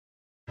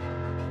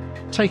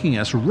Taking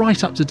us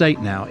right up to date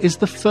now is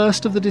the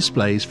first of the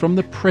displays from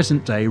the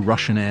present-day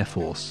Russian Air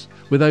Force.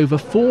 With over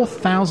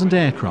 4,000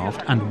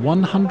 aircraft and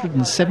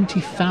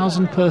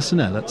 170,000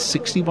 personnel at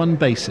 61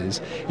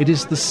 bases, it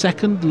is the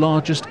second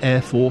largest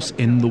air force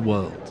in the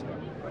world.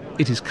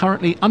 It is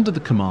currently under the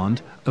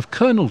command of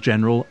Colonel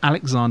General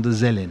Alexander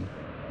Zelin.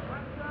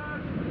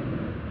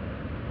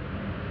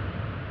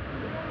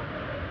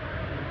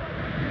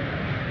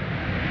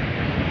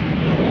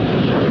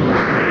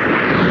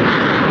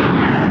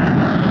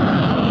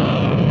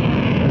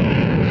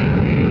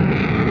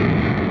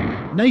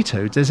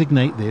 NATO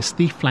designate this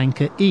the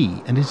Flanker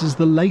E, and it is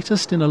the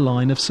latest in a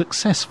line of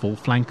successful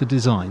flanker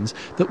designs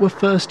that were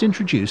first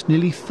introduced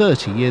nearly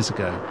 30 years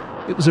ago.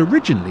 It was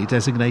originally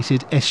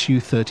designated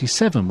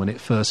Su-37 when it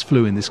first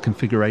flew in this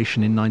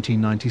configuration in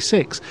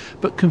 1996,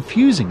 but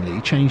confusingly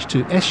changed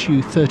to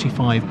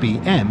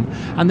Su-35BM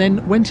and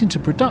then went into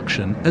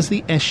production as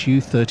the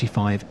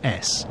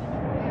Su-35S.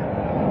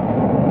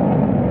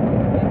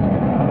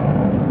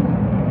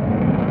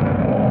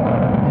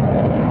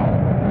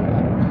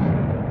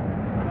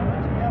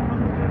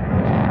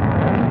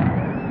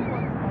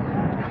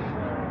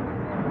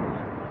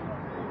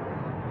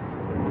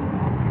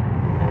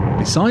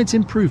 Besides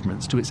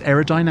improvements to its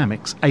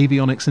aerodynamics,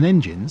 avionics and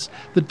engines,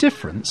 the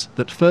difference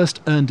that first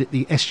earned it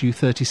the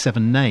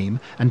Su-37 name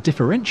and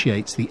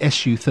differentiates the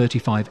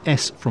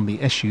Su-35S from the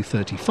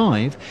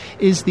Su-35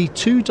 is the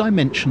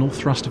two-dimensional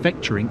thrust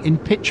vectoring in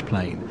pitch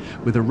plane,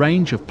 with a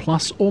range of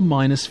plus or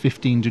minus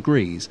 15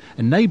 degrees,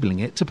 enabling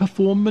it to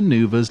perform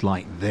manoeuvres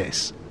like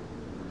this.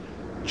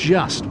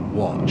 Just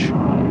watch.